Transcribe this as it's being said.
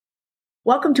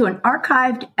Welcome to an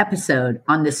archived episode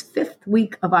on this 5th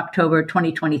week of October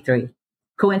 2023.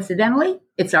 Coincidentally,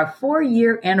 it's our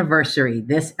 4-year anniversary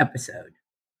this episode.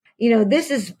 You know, this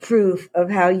is proof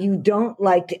of how you don't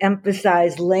like to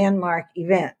emphasize landmark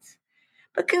events.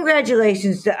 But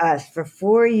congratulations to us for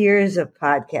 4 years of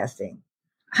podcasting.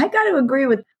 I got to agree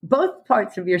with both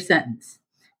parts of your sentence.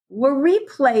 We're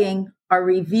replaying our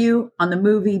review on the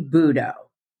movie Budo.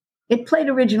 It played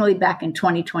originally back in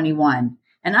 2021.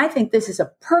 And I think this is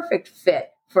a perfect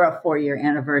fit for a 4-year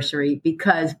anniversary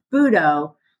because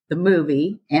Budo, the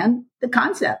movie and the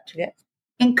concept,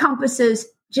 encompasses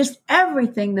just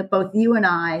everything that both you and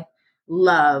I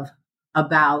love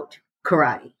about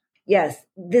karate. Yes,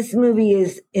 this movie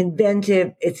is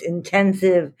inventive, it's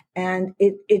intensive, and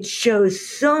it shows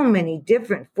so many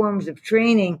different forms of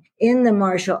training in the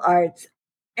martial arts,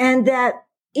 and that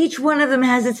each one of them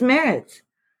has its merits.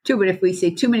 True, but if we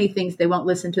say too many things, they won't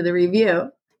listen to the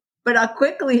review. But I'll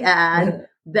quickly add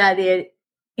that it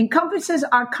encompasses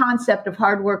our concept of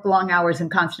hard work, long hours,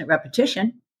 and constant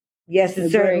repetition. Yes,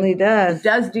 it certainly does. It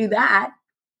does do that.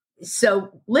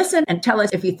 So listen and tell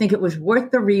us if you think it was worth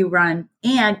the rerun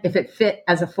and if it fit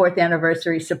as a 4th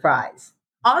anniversary surprise.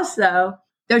 Also,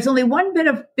 there's only one bit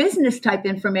of business type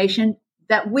information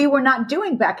that we were not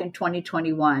doing back in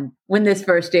 2021 when this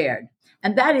first aired.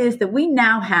 And that is that we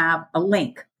now have a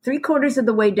link 3/4 of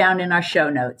the way down in our show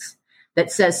notes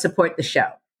that says support the show.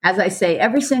 As I say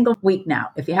every single week now,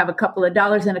 if you have a couple of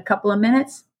dollars and a couple of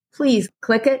minutes, please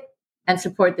click it and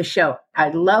support the show.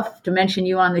 I'd love to mention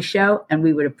you on the show and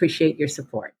we would appreciate your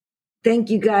support.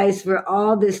 Thank you guys for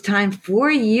all this time,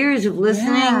 4 years of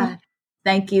listening. Yeah.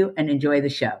 Thank you and enjoy the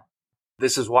show.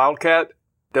 This is Wildcat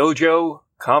Dojo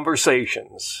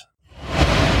Conversations.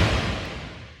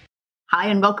 Hi,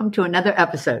 and welcome to another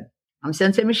episode. I'm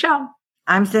Sensei Michelle.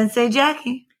 I'm Sensei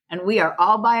Jackie. And we are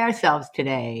all by ourselves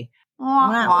today.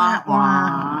 Wah, wah,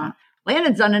 wah.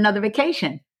 Landon's on another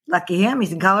vacation. Lucky him,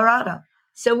 he's in Colorado.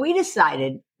 So we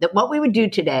decided that what we would do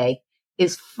today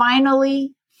is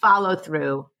finally follow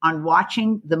through on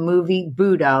watching the movie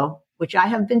Budo, which I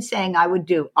have been saying I would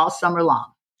do all summer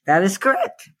long. That is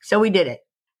correct. So we did it.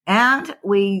 And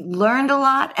we learned a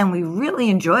lot and we really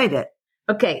enjoyed it.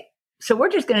 Okay, so we're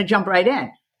just going to jump right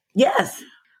in. Yes.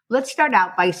 Let's start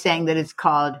out by saying that it's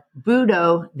called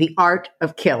Budo, the Art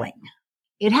of Killing.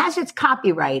 It has its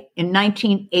copyright in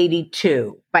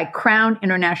 1982 by Crown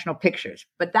International Pictures,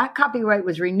 but that copyright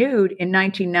was renewed in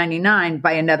 1999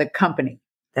 by another company.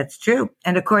 That's true.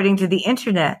 And according to the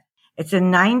internet, it's a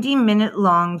 90-minute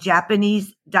long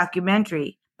Japanese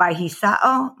documentary by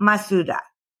Hisao Masuda.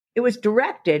 It was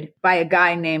directed by a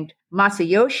guy named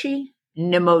Masayoshi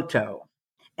Nemoto.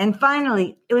 And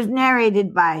finally, it was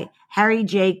narrated by Harry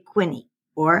J. Quinney,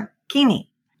 or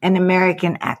Keeney, an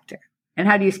American actor. And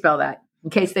how do you spell that, in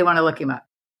case they want to look him up?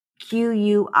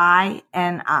 Quini.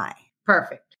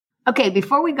 Perfect. Okay,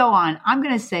 before we go on, I'm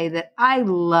going to say that I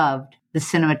loved the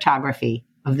cinematography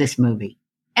of this movie.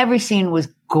 Every scene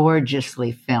was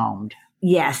gorgeously filmed.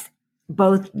 Yes,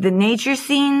 both the nature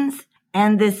scenes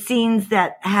and the scenes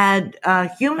that had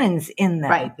humans in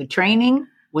them. Right, the training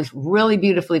was really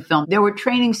beautifully filmed. There were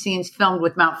training scenes filmed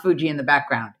with Mount Fuji in the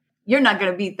background. You're not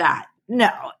going to beat that. No.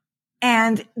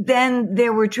 And then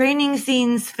there were training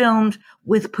scenes filmed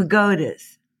with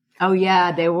pagodas. Oh,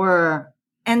 yeah, they were.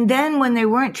 And then when they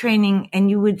weren't training and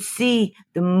you would see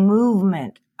the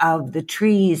movement of the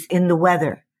trees in the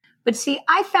weather. But see,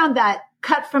 I found that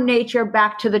cut from nature,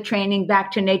 back to the training,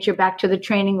 back to nature, back to the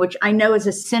training, which I know is a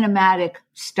cinematic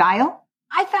style.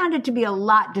 I found it to be a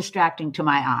lot distracting to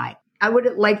my eye. I would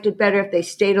have liked it better if they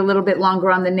stayed a little bit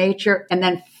longer on the nature and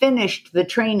then finished the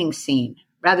training scene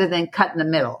rather than cut in the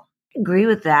middle. Agree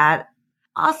with that.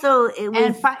 Also, it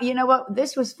was... And you know what?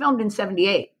 This was filmed in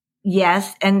 78.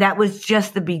 Yes, and that was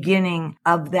just the beginning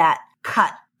of that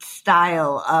cut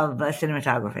style of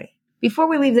cinematography. Before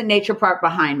we leave the nature part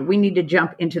behind, we need to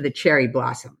jump into the cherry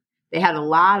blossom. They had a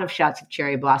lot of shots of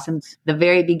cherry blossoms, the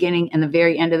very beginning and the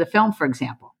very end of the film, for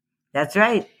example. That's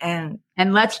right. And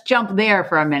let's jump there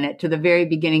for a minute to the very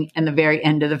beginning and the very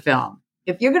end of the film.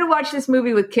 If you're going to watch this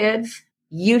movie with kids,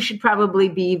 you should probably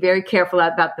be very careful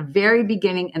about the very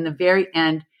beginning and the very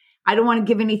end. I don't want to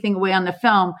give anything away on the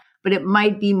film, but it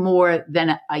might be more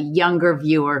than a younger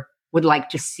viewer would like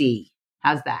to see.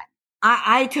 How's that?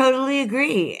 I totally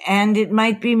agree. And it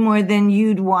might be more than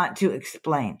you'd want to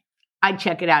explain. I'd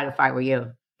check it out if I were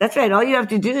you. That's right. All you have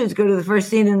to do is go to the first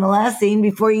scene and the last scene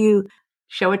before you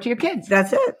show it to your kids.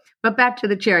 That's it. But back to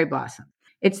the cherry blossom.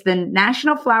 It's the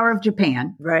national flower of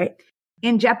Japan. Right.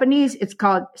 In Japanese, it's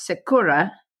called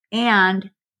sakura, and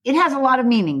it has a lot of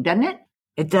meaning, doesn't it?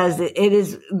 It does. It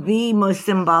is the most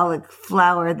symbolic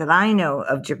flower that I know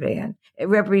of Japan. It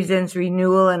represents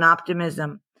renewal and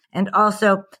optimism, and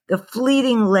also the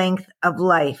fleeting length of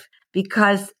life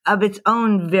because of its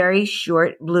own very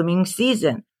short blooming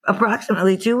season,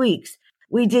 approximately 2 weeks.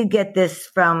 We did get this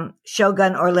from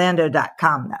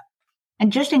shogunorlando.com, though.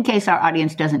 And just in case our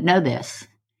audience doesn't know this,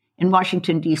 in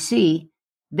Washington, D.C.,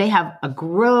 they have a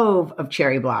grove of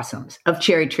cherry blossoms, of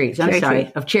cherry trees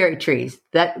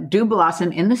that do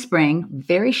blossom in the spring,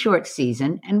 very short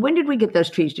season. And when did we get those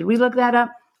trees? Did we look that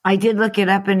up? I did look it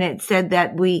up, and it said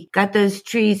that we got those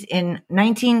trees in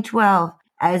 1912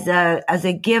 as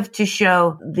a gift to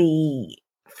show the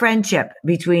friendship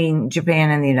between Japan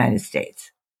and the United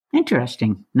States.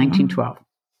 Interesting. 1912.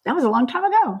 That was a long time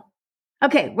ago.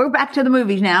 Okay, we're back to the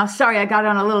movies now. Sorry, I got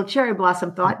on a little cherry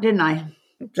blossom thought, didn't I?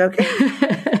 It's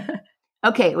okay.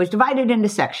 Okay, it was divided into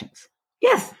sections.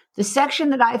 Yes. The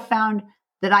section that I found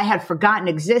that I had forgotten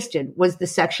existed was the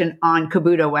section on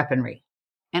Budo weaponry.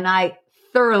 And I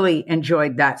thoroughly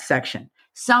enjoyed that section,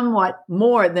 somewhat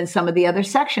more than some of the other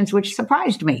sections, which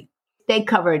surprised me. They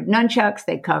covered nunchucks,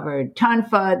 they covered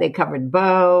tonfa, they covered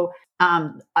bow,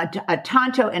 a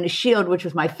tanto and a shield, which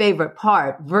was my favorite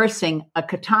part, versing a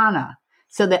katana.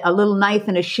 So that a little knife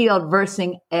and a shield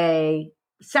versing a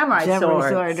samurai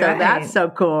sword. So right. That's so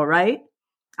cool, right?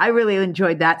 I really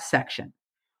enjoyed that section.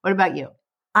 What about you?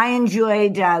 I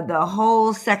enjoyed the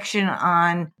whole section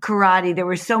on karate. There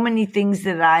were so many things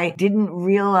that I didn't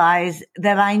realize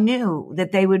that I knew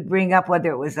that they would bring up,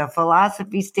 whether it was a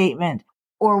philosophy statement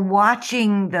or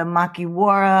watching the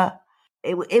makiwara.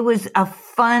 It was a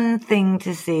fun thing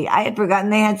to see. I had forgotten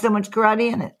they had so much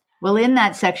karate in it. Well, in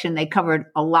that section, they covered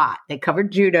a lot. They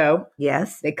covered judo.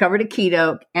 Yes. They covered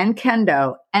aikido and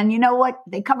kendo. And you know what?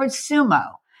 They covered sumo.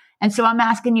 And so I'm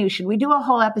asking you, should we do a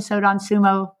whole episode on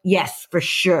sumo? Yes, for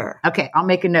sure. Okay, I'll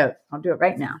make a note. I'll do it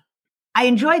right now. I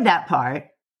enjoyed that part,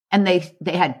 and they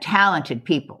had talented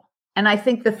people. And I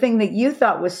think the thing that you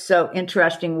thought was so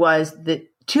interesting was that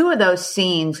 2 of those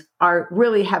scenes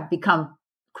really have become,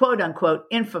 quote unquote,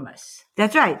 infamous.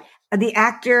 That's right. The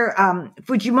actor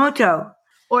Fujimoto.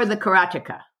 Or the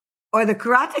karateka. Or the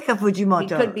karateka Fujimoto.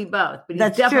 He could be both, but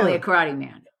he's definitely a karate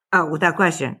man. Oh, without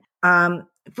question.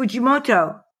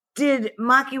 Fujimoto did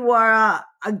makiwara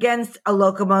against a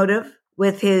locomotive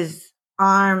with his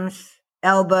arms,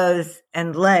 elbows,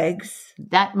 and legs.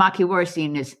 That makiwara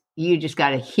scene is, you just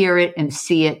got to hear it and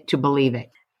see it to believe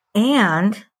it.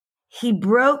 And he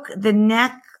broke the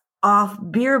neck off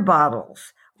beer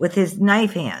bottles with his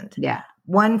knife hand. Yeah.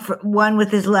 One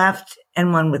with his left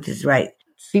and one with his right.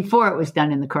 Before it was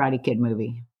done in the Karate Kid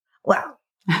movie. Well,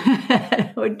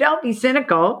 well, don't be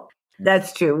cynical.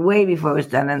 That's true. Way before it was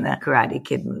done in the Karate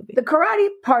Kid movie. The karate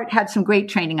part had some great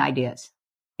training ideas.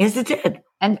 Yes, it did.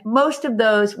 And most of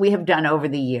those we have done over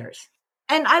the years.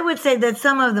 And I would say that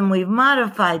some of them we've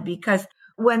modified because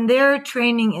when they're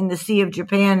training in the Sea of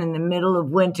Japan in the middle of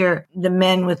winter, the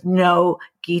men with no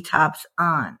gi tops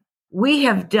on. We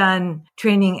have done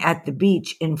training at the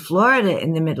beach in Florida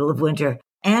in the middle of winter,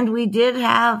 and we did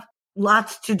have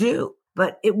lots to do,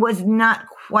 but it was not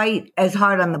quite as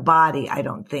hard on the body, I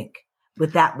don't think,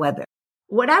 with that weather.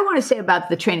 What I want to say about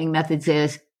the training methods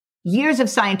is years of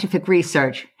scientific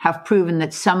research have proven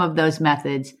that some of those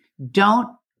methods don't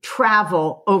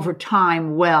travel over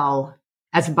time well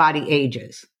as body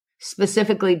ages.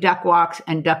 Specifically, duck walks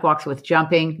and duck walks with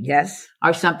jumping. Yes.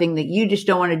 Are something that you just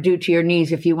don't want to do to your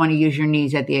knees if you want to use your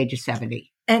knees at the age of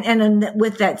 70. And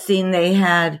with that scene, they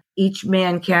had each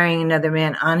man carrying another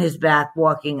man on his back,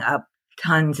 walking up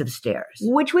tons of stairs.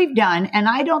 Which we've done. And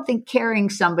I don't think carrying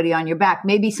somebody on your back,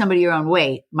 maybe somebody your own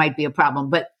weight, might be a problem.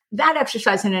 But that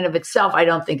exercise in and of itself, I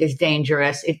don't think is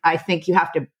dangerous. I think you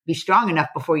have to be strong enough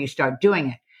before you start doing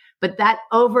it. But that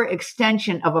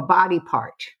overextension of a body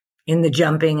part in the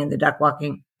jumping and the duck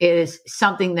walking is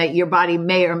something that your body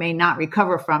may or may not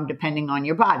recover from depending on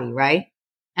your body, right?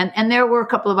 And there were a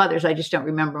couple of others. I just don't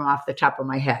remember them off the top of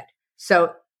my head.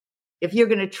 So if you're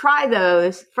going to try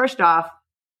those, first off,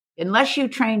 unless you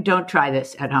train, don't try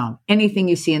this at home. Anything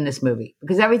you see in this movie,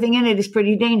 because everything in it is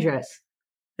pretty dangerous.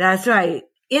 That's right.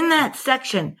 In that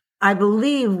section, I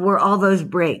believe were all those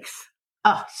breaks.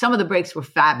 Oh, some of the breaks were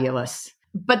fabulous.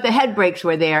 But the head breaks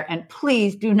were there. And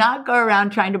please do not go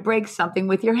around trying to break something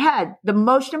with your head. The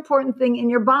most important thing in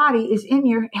your body is in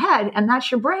your head, and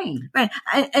that's your brain. Right.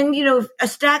 And you know, a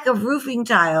stack of roofing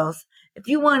tiles, if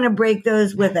you want to break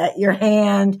those with your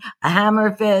hand, a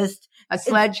hammer fist, a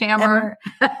sledgehammer,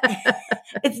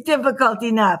 it's difficult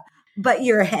enough. But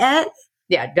your head?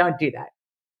 Yeah, don't do that.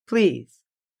 Please.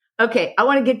 Okay, I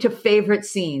want to get to favorite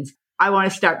scenes. I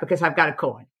want to start because I've got a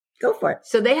cool one. Go for it.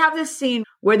 So they have this scene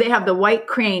where they have the white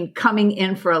crane coming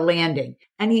in for a landing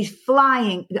and he's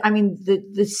flying. I mean,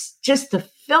 just the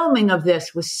filming of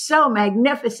this was so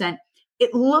magnificent.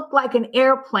 It looked like an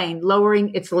airplane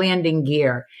lowering its landing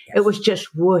gear. Yes. It was just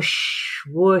whoosh,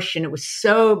 whoosh. And it was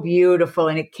so beautiful.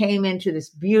 And it came into this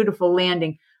beautiful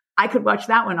landing. I could watch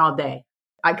that one all day.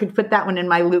 I could put that one in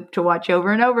my loop to watch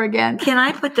over and over again. Can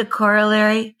I put the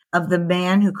corollary of the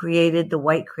man who created the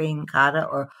white crane kata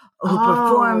or who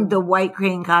performed the white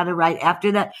crane kata right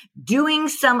after that, doing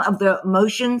some of the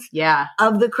motions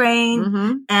of the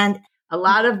crane and a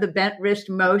lot of the bent wrist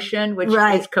motion, which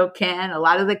is Koken, a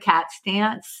lot of the cat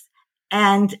stance.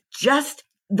 And just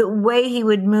the way he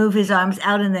would move his arms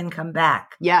out and then come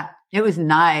back. Yeah, it was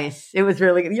nice. It was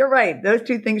really good. You're right. Those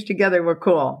two things together were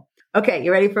cool. Okay,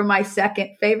 you ready for my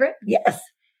second favorite? Yes.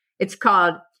 It's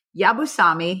called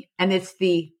Yabusami, and it's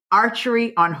the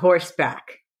archery on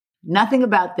horseback. Nothing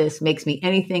about this makes me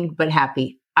anything but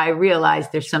happy. I realize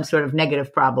there's some sort of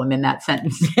negative problem in that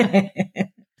sentence.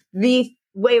 The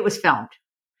way it was filmed.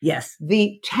 Yes.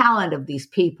 The talent of these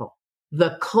people,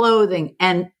 the clothing,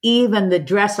 and even the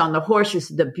dress on the horses,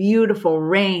 the beautiful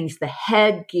reins, the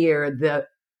headgear, the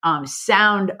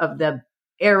sound of the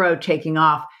arrow taking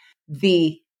off,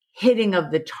 the hitting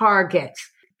of the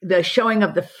targets, the showing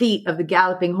of the feet of the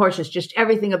galloping horses, just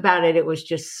everything about it. It was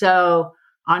just so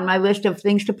on my list of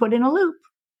things to put in a loop.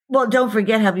 Well, don't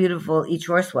forget how beautiful each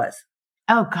horse was.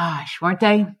 Oh, gosh, weren't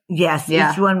they? Yes,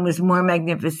 each one was more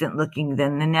magnificent looking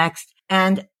than the next.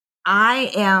 And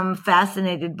I am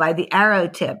fascinated by the arrow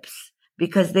tips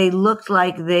because they looked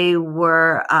like they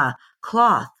were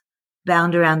cloth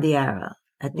bound around the arrow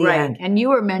at the end. And you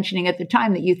were mentioning at the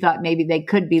time that you thought maybe they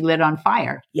could be lit on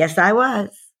fire. Yes, I was.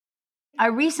 I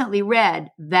recently read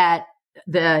that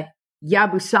the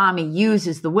Yabusami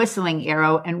uses the whistling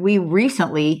arrow, and we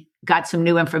recently got some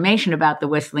new information about the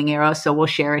whistling arrow, so we'll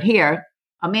share it here.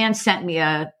 A man sent me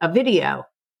a video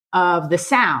of the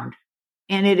sound,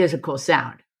 and it is a cool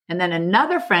sound. And then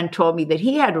another friend told me that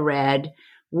he had read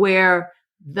where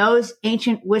those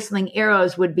ancient whistling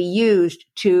arrows would be used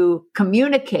to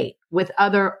communicate with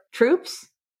other troops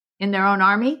in their own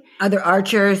army. Other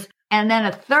archers. And then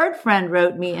a third friend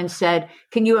wrote me and said,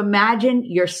 can you imagine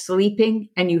you're sleeping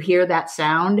and you hear that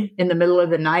sound in the middle of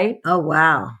the night? Oh,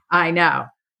 wow. I know.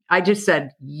 I just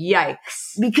said,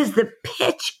 yikes. Because the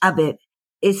pitch of it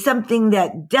is something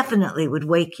that definitely would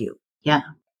wake you. Yeah.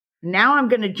 Now I'm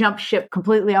going to jump ship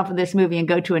completely off of this movie and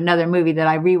go to another movie that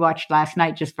I rewatched last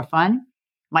night just for fun.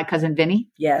 My Cousin Vinny.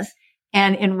 Yes.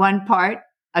 And in one part,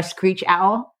 a screech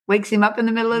owl wakes him up in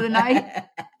the middle of the night.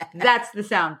 That's the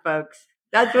sound, folks.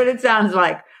 That's what it sounds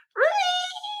like.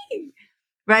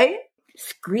 Right?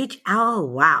 Screech owl.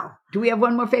 Wow. Do we have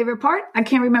one more favorite part? I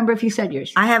can't remember if you said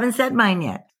yours. I haven't said mine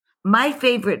yet. My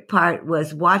favorite part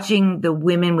was watching the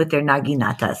women with their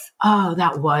naginatas. Oh,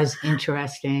 that was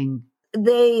interesting.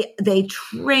 They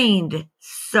trained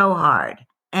so hard.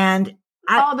 And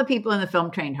all the people in the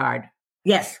film trained hard.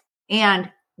 Yes.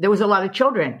 And there was a lot of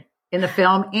children in the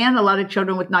film and a lot of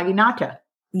children with naginata.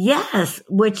 Yes,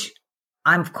 which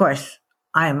I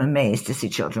am amazed to see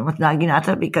children with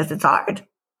naginata because it's hard.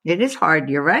 It is hard.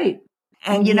 You're right.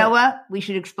 And you know what? We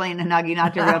should explain a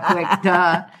naginata real quick.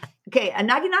 Duh. Okay, a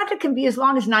naginata can be as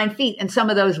long as 9 feet, and some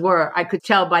of those were, I could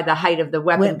tell by the height of the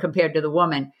weapon compared to the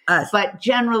woman. But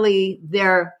generally,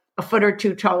 they're a foot or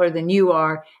two taller than you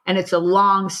are, and it's a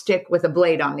long stick with a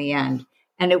blade on the end.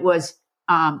 And it was,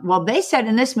 they said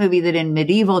in this movie that in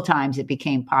medieval times it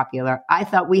became popular. I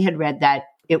thought we had read that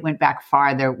it went back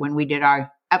farther when we did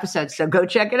our episodes. So go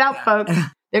check it out, folks.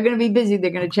 They're going to be busy.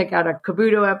 They're going to check out our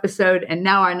Budo episode and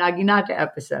now our naginata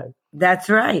episode. That's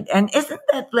right. And isn't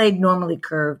that blade normally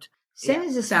curved? Same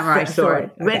as a samurai sword,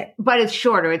 okay. but it's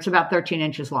shorter. It's about 13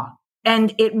 inches long.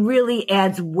 And it really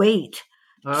adds weight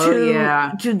to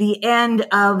the end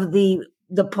of the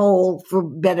pole, for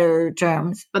better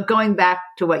terms. But going back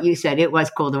to what you said, it was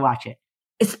cool to watch it.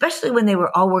 Especially when they were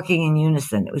all working in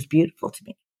unison. It was beautiful to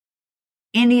me.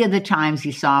 Any of the times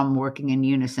you saw them working in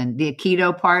unison. The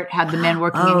Aikido part had the men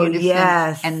working in unison.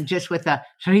 Yes. And just with a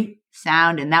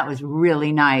sound, and that was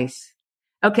really nice.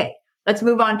 Okay, let's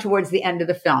move on towards the end of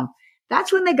the film.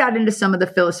 That's when they got into some of the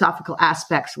philosophical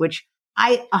aspects, which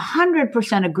I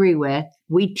 100% agree with.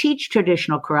 We teach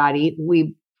traditional karate.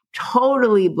 We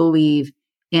totally believe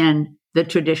in the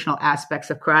traditional aspects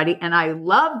of karate. And I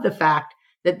love the fact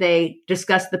that they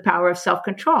discuss the power of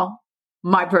self-control.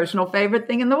 My personal favorite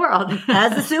thing in the world.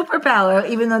 As a superpower,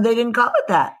 even though they didn't call it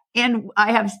that. And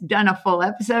I have done a full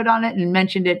episode on it and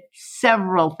mentioned it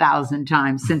several thousand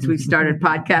times since we started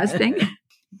podcasting.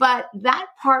 But that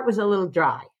part was a little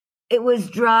dry. It was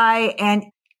dry, and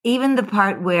Even the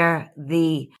part where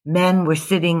the men were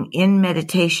sitting in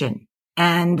meditation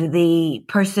and the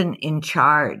person in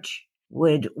charge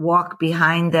would walk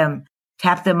behind them,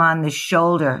 tap them on the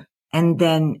shoulder, and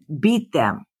then beat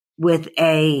them with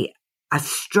a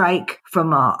strike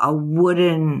from a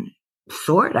wooden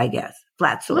sword, I guess,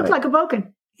 flat sword. Looks like a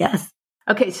boken. Yes.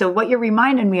 Okay, so what you're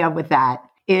reminding me of with that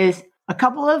is a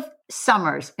couple of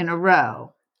summers in a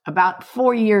row, about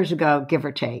 4 years ago, give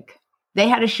or take, they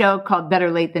had a show called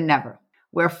Better Late Than Never,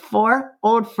 where 4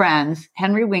 old friends,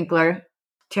 Henry Winkler,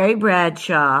 Terry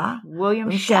Bradshaw, William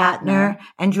Shatner,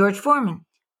 and George Foreman,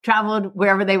 traveled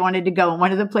wherever they wanted to go. And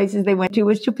one of the places they went to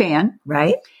was Japan.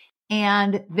 right?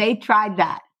 And they tried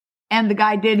that. And the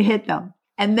guy did hit them.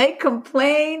 And they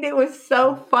complained. It was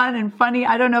so fun and funny.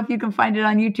 I don't know if you can find it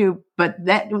on YouTube, but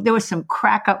there was some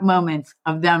crack up moments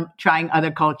of them trying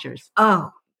other cultures.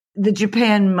 Oh, the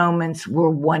Japan moments were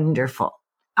wonderful.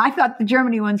 I thought the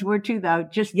Germany ones were too, though.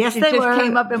 Yes, it they just were.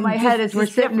 came up in my head as we're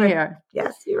sitting different. here.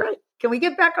 Yes, you're right. Can we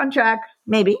get back on track?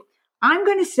 Maybe. I'm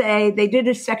going to say they did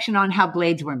a section on how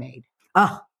blades were made.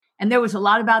 Oh, And there was a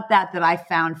lot about that I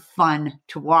found fun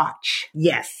to watch.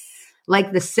 yes.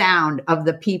 Like the sound of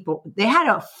the people. They had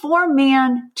a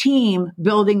 4-man team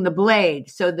building the blade.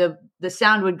 So the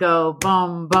sound would go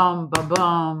bum, bum, ba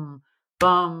bum,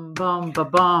 bum, bum, ba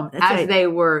bum, That's as right. they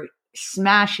were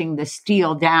smashing the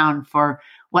steel down for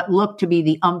what looked to be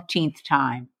the umpteenth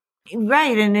time.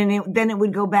 Right. And then it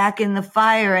would go back in the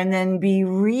fire and then be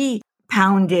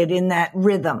re-pounded in that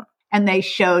rhythm. And they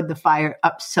showed the fire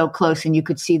up so close, and you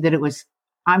could see that it was,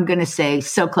 I'm going to say,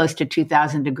 so close to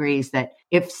 2,000 degrees that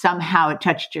if somehow it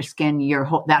touched your skin,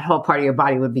 that whole part of your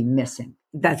body would be missing.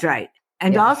 That's right.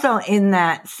 And Yeah. also in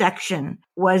that section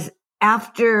was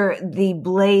after the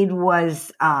blade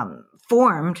was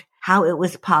formed, how it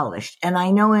was polished. And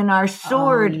I know in our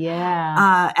sword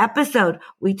episode,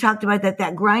 we talked about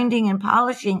that grinding and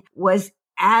polishing was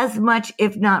as much,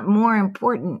 if not more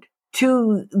important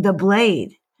to the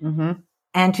blade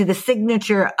and to the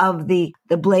signature of the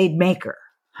blade maker.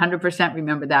 100%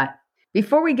 remember that.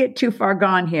 Before we get too far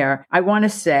gone here, I want to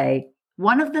say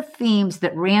one of the themes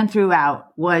that ran throughout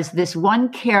was this one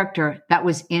character that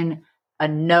was in a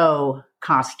no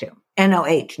costume.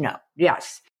 NOH, no.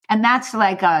 Yes. And that's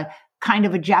like a kind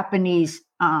of a Japanese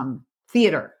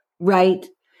theater. Right.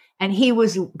 And he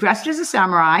was dressed as a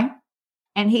samurai,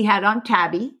 and he had on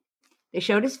tabi. They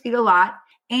showed his feet a lot.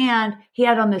 And he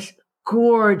had on this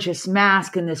gorgeous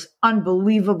mask and this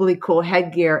unbelievably cool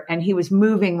headgear. And he was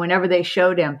moving whenever they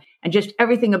showed him. And just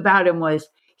everything about him was,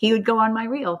 he would go on my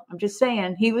reel. I'm just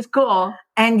saying, he was cool.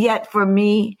 And yet for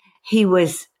me, he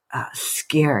was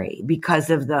scary because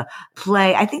of the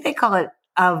play. I think they call it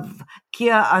of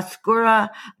Kia Oscura,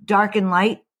 dark and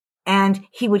light. And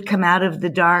he would come out of the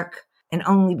dark and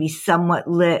only be somewhat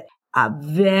lit.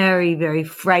 Very, very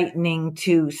frightening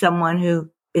to someone who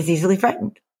is easily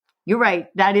frightened. You're right.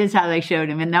 That is how they showed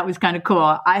him. And that was kind of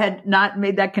cool. I had not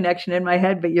made that connection in my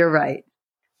head, but you're right.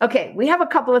 Okay, we have a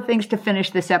couple of things to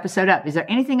finish this episode up. Is there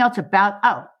anything else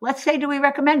let's say, do we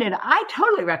recommend it? I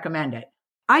totally recommend it.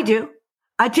 I do.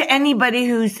 To anybody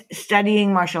who's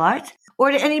studying martial arts, or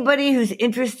to anybody who's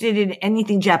interested in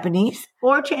anything Japanese.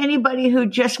 Or to anybody who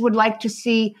just would like to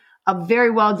see a very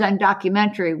well done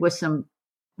documentary with some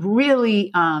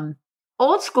really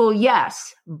old school,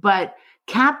 yes, but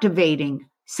captivating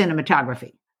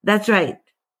cinematography. That's right.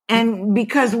 And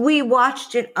because we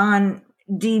watched it on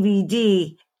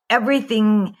DVD,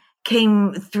 everything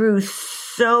came through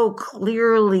so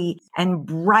clearly and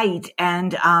bright,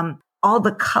 and all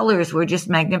the colors were just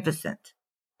magnificent.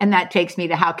 And that takes me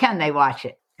to how can they watch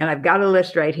it? And I've got a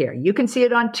list right here. You can see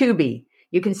it on Tubi.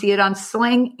 You can see it on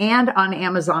Sling and on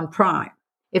Amazon Prime.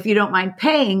 If you don't mind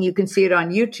paying, you can see it on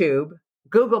YouTube,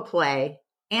 Google Play,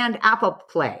 and Apple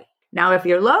Play. Now, if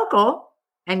you're local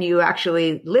and you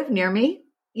actually live near me,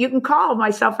 you can call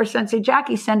myself or Sensei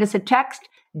Jackie, send us a text,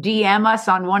 DM us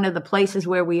on one of the places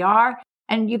where we are,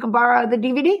 and you can borrow the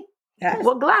DVD. Yes.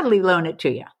 We'll gladly loan it to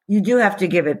you. You do have to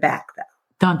give it back, though.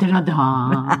 Dun, dun, dun,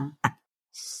 dun.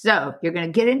 So you're going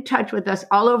to get in touch with us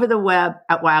all over the web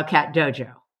at Wildcat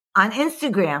Dojo. On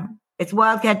Instagram, it's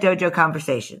Wildcat Dojo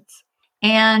Conversations.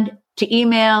 And to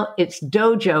email, it's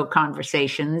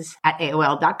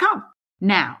dojoconversations@aol.com.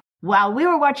 Now, while we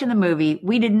were watching the movie,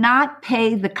 we did not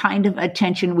pay the kind of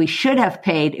attention we should have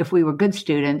paid if we were good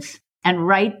students and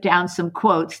write down some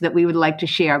quotes that we would like to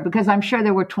share, because I'm sure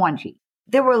there were 20.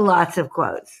 There were lots of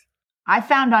quotes. I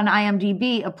found on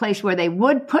IMDb a place where they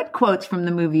would put quotes from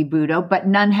the movie Budo, but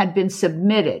none had been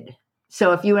submitted.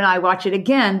 So if you and I watch it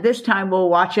again, this time we'll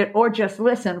watch it or just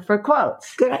listen for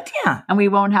quotes. Good idea. And we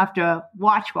won't have to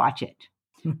watch it.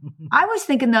 I was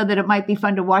thinking, though, that it might be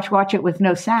fun to watch it with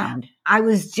no sound. I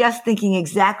was just thinking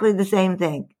exactly the same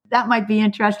thing. That might be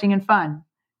interesting and fun.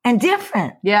 And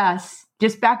different. Yes.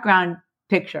 Just background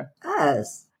picture.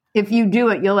 Yes. If you do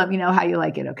it, you'll let me know how you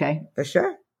like it, okay? For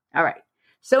sure. All right.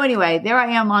 So anyway, there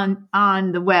I am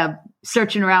on the web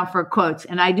searching around for quotes,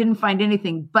 and I didn't find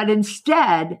anything. But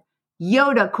instead,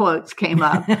 Yoda quotes came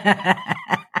up.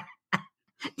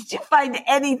 Did you find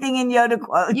anything in Yoda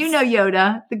quotes? You know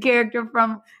Yoda, the character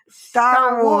from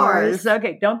Star Wars.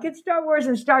 Okay, don't get Star Wars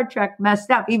and Star Trek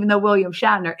messed up, even though William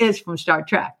Shatner is from Star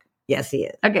Trek. Yes, he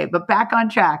is. Okay, but back on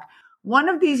track. One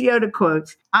of these Yoda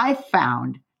quotes I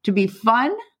found to be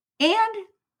fun and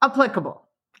applicable.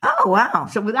 Oh, wow.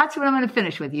 So that's what I'm going to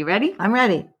finish with. You ready? I'm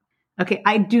ready. Okay,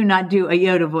 I do not do a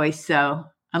Yoda voice, so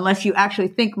unless you actually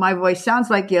think my voice sounds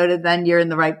like Yoda, then you're in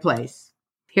the right place.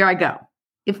 Here I go.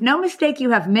 If no mistake you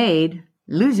have made,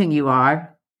 losing you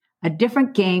are, a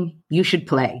different game you should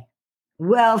play.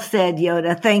 Well said,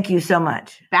 Yoda. Thank you so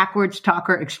much. Backwards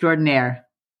talker extraordinaire.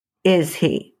 Is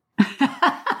he?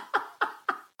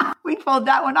 We pulled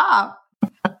that one off.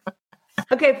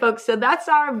 Okay, folks, so that's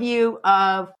our view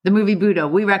of the movie Budo.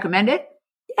 We recommend it.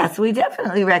 Yes, we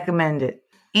definitely recommend it.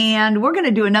 And we're going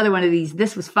to do another one of these.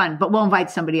 This was fun, but we'll invite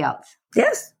somebody else.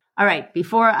 Yes. All right,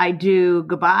 before I do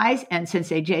goodbyes and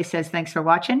Sensei Jay says thanks for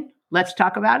watching, let's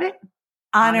talk about it.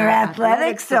 Honor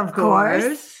Athletics, of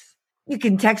course. You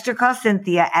can text or call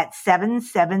Cynthia at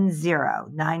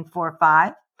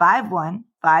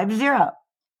 770-945-5150.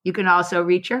 You can also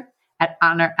reach her at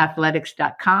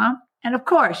honorathletics.com. And of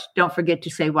course, don't forget to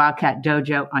say Wildcat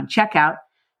Dojo on checkout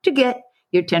to get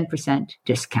your 10%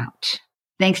 discount.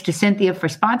 Thanks to Cynthia for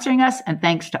sponsoring us, and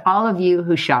thanks to all of you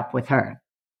who shop with her.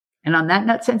 And on that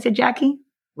note, Sensei Jackie,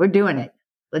 we're doing it.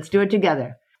 Let's do it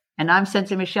together. And I'm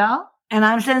Sensei Michelle. And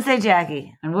I'm Sensei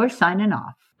Jackie. And we're signing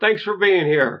off. Thanks for being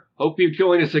here. Hope you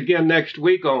join us again next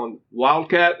week on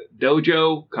Wildcat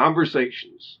Dojo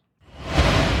Conversations.